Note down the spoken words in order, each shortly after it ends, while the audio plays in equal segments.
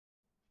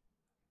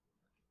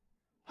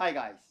Hi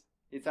guys,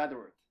 it's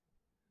Edward.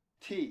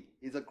 Tea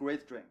is a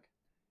great drink.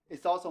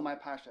 It's also my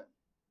passion.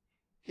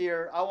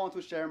 Here, I want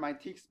to share my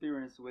tea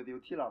experience with you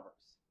tea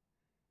lovers.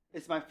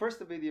 It's my first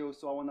video,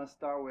 so I want to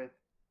start with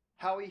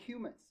how we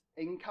humans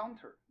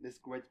encounter this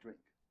great drink,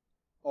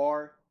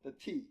 or the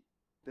tea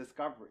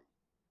discovery.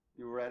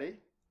 You ready?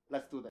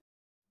 Let's do that.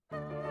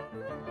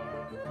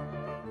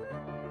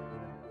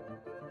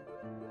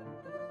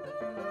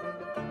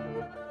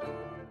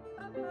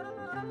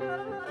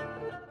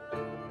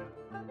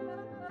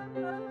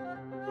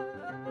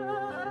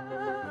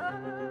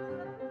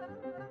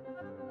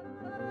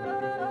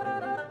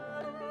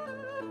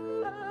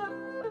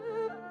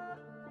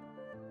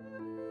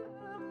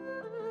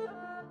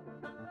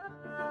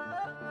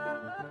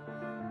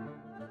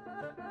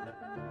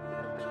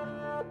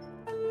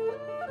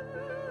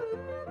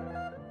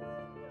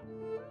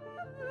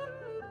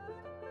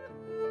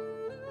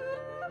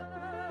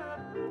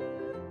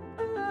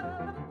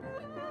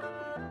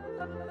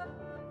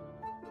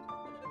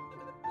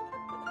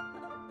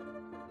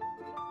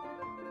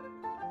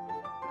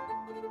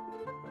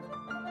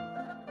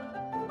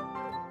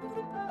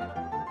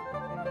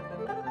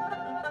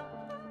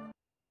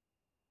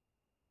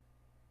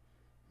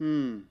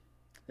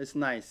 It's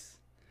nice.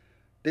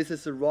 This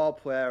is a raw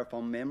pu'er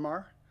from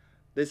Myanmar.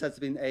 This has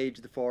been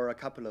aged for a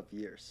couple of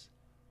years.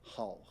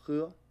 好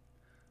喝.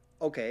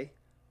 Okay,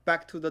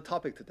 back to the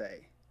topic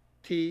today.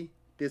 Tea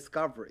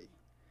discovery.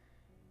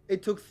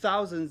 It took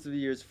thousands of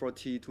years for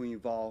tea to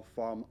evolve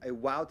from a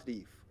wild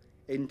leaf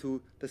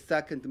into the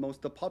second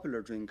most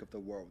popular drink of the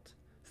world,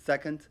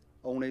 second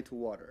only to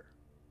water.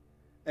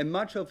 And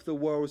much of the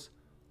world's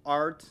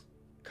art,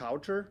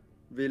 culture,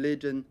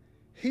 religion,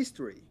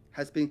 history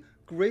has been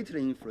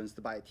greatly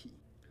influenced by tea.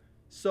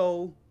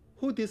 So,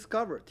 who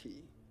discovered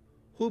tea?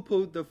 Who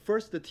put the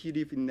first tea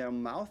leaf in their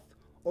mouth,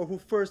 or who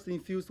first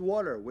infused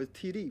water with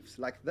tea leaves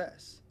like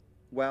this?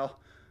 Well,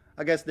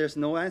 I guess there's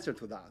no answer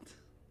to that.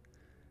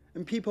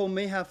 And people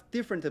may have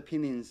different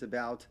opinions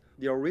about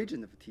the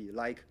origin of tea,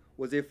 like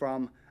was it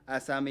from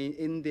Assam in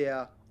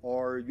India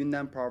or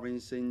Yunnan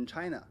province in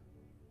China?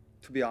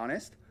 To be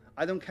honest,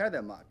 I don't care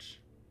that much.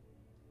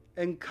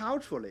 And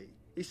culturally,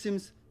 it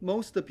seems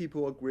most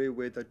people agree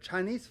with the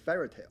Chinese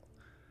fairy tale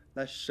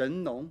that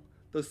Shen Nong,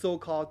 the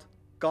so-called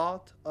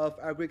god of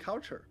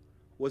agriculture,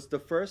 was the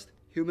first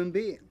human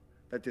being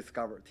that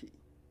discovered tea.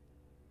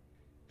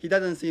 He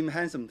doesn't seem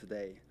handsome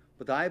today,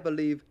 but I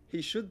believe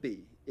he should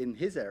be in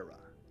his era.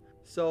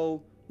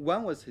 So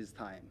when was his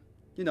time?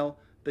 You know,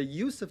 the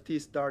use of tea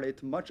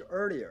started much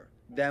earlier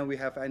than we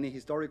have any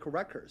historical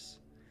records.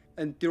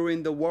 And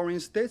during the Warring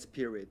States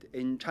period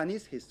in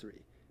Chinese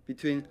history,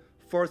 between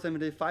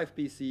 475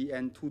 BC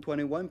and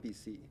 221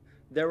 BC,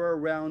 there were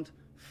around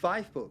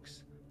 5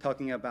 books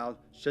talking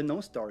about Shen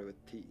Nong's story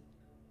with tea.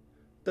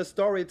 The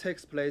story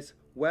takes place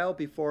well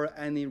before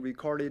any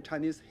recorded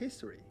Chinese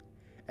history,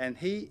 and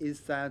he is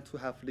said to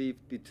have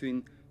lived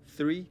between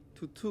 3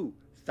 to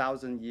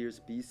 2,000 years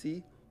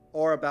BC,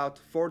 or about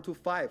 4 to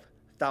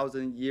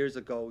 5,000 years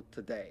ago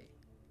today.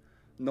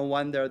 No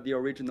wonder the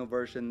original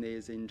version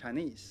is in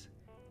Chinese.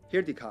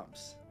 Here it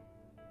comes.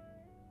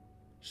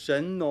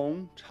 神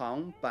农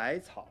尝百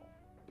草，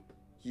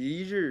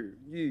一日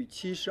遇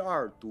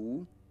72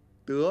毒，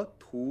得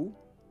荼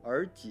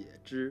而解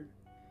之.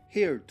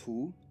 Here,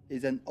 荼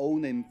is an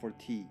old name for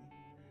tea.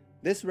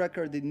 This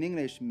record in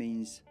English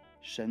means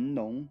Shen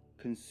Nong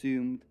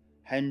consumed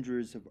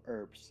hundreds of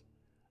herbs,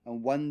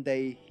 and one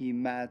day he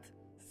met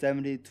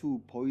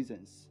 72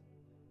 poisons.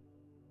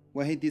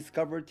 When he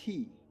discovered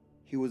tea,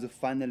 he was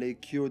finally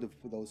cured of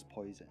those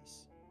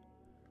poisons.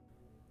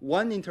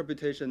 One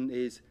interpretation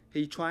is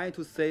he tried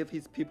to save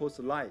his people's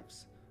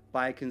lives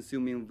by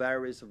consuming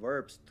various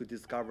herbs to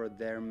discover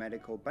their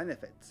medical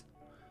benefits.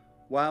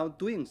 While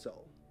doing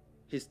so,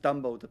 he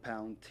stumbled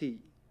upon tea.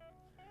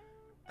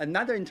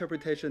 Another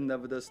interpretation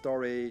of the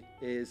story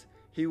is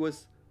he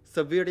was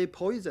severely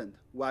poisoned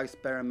while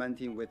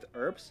experimenting with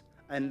herbs,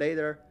 and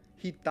later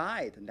he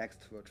died next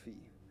to a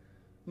tree.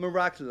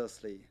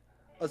 Miraculously,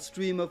 a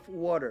stream of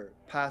water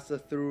passed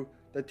through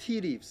the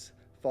tea leaves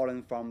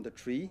fallen from the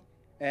tree,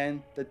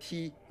 and the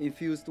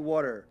tea-infused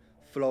water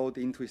flowed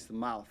into his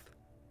mouth.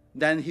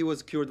 Then he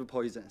was cured of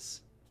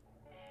poisons.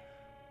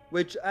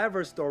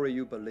 Whichever story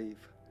you believe,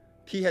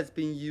 tea has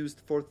been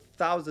used for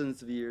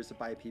thousands of years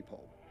by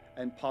people,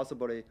 and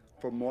possibly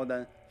for more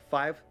than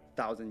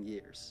 5,000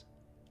 years.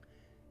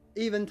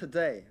 Even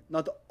today,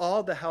 not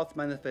all the health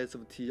benefits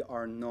of tea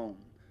are known.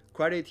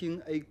 Crediting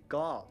a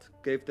god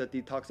gave the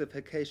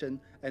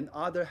detoxification and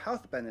other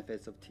health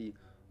benefits of tea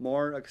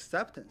more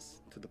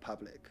acceptance to the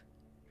public.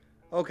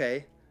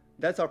 Okay,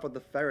 that's all for the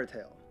fairy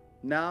tale.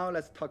 Now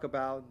let's talk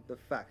about the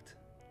fact.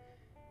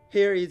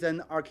 Here is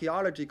an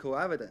archaeological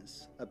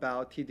evidence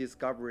about tea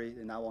discovery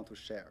that I want to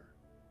share.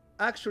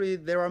 Actually,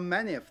 there are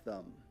many of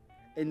them.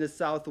 In the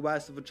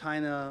southwest of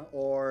China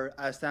or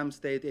Assam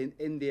state in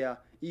India,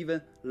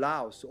 even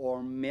Laos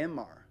or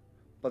Myanmar.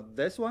 But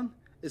this one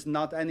is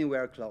not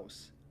anywhere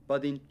close,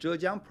 but in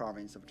Zhejiang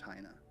province of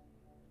China.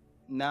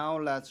 Now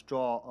let's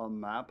draw a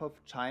map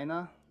of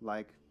China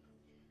like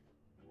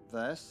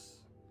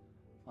this,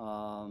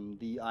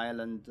 the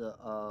island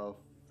of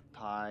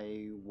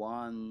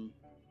Taiwan,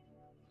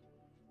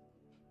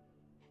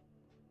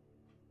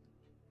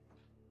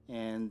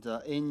 and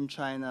in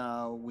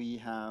China we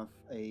have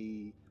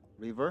a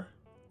river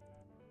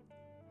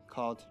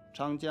called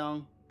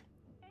Changjiang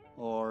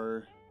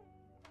or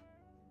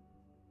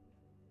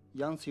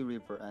Yangtze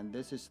River, and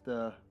this is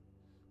the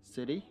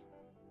city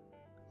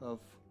of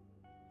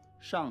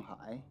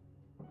Shanghai.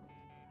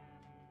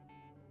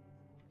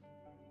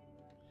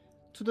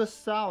 To the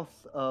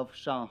south of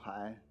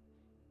Shanghai,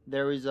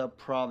 there is a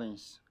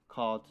province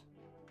called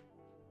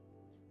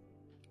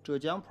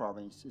Zhejiang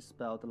Province. It's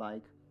spelled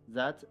like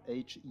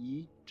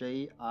Zhejiang.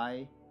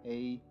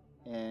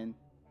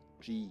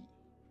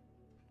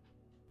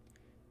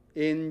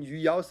 In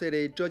Yuyao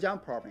City,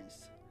 Zhejiang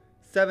Province,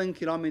 7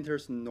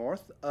 kilometers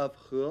north of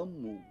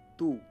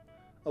Hemudu,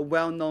 a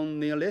well-known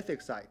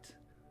Neolithic site,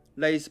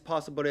 lays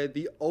possibly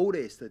the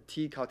oldest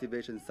tea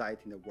cultivation site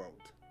in the world,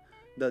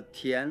 the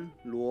Tian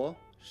Luo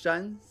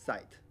Shan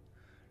site.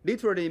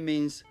 Literally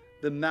means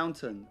the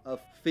mountain of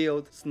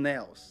field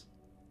snails.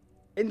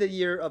 In the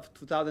year of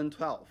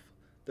 2012,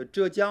 the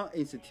Zhejiang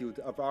Institute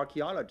of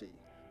Archeology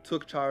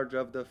took charge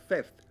of the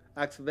 5th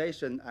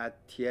excavation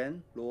at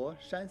Tian Luo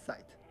Shan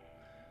site.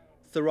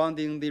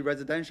 Surrounding the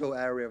residential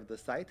area of the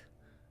site,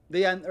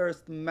 they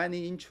unearthed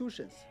many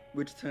intrusions,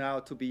 which turned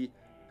out to be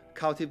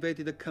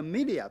cultivated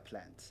camellia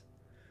plants.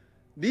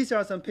 These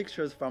are some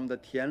pictures from the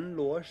Tian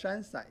Luo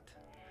Shan site.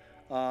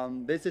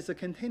 This is a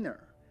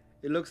container.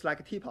 It looks like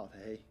a teapot,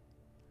 hey?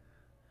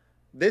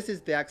 This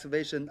is the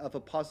excavation of a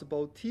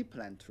possible tea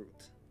plant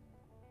root.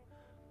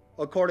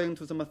 According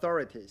to some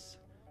authorities,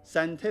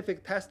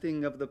 scientific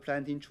testing of the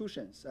plant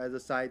intrusions at the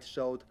site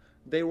showed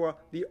they were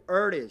the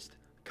earliest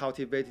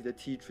cultivated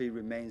tea tree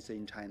remains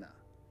in China.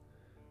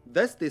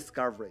 This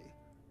discovery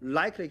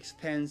likely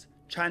extends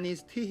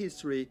Chinese tea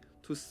history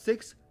to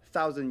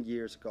 6,000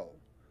 years ago,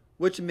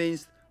 which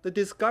means the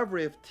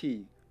discovery of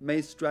tea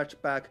may stretch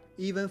back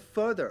even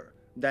further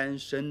than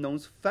Shen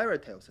Nong's fairy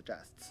tale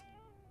suggests.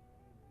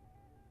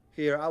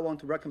 Here I want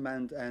to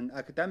recommend an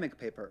academic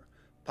paper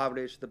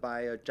published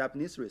by a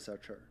Japanese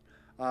researcher.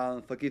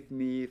 Forgive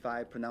me if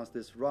I pronounce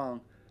this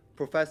wrong,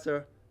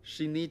 Professor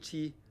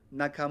Shinichi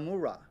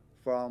Nakamura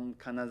from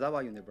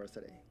Kanazawa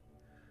University.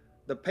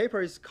 The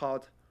paper is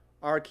called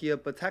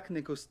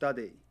Archaeobotanical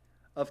Study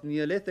of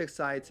Neolithic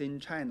Sites in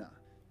China,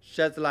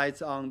 sheds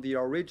light on the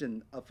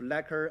origin of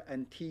lacquer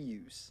and tea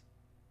use.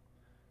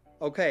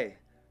 Okay,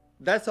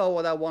 that's all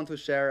what I want to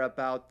share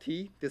about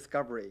tea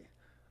discovery,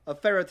 a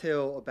fairy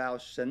tale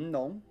about Shen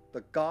Nong,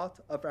 the god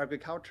of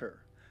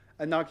agriculture,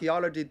 an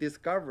archaeology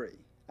discovery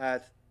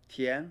at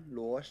Tian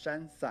Luo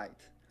Shan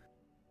site.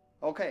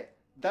 Okay,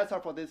 that's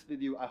all for this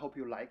video. I hope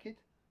you like it.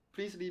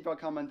 Please leave a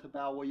comment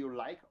about what you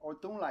like or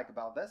don't like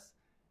about this,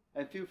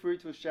 and feel free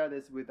to share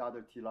this with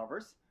other tea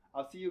lovers.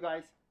 I'll see you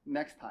guys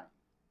next time.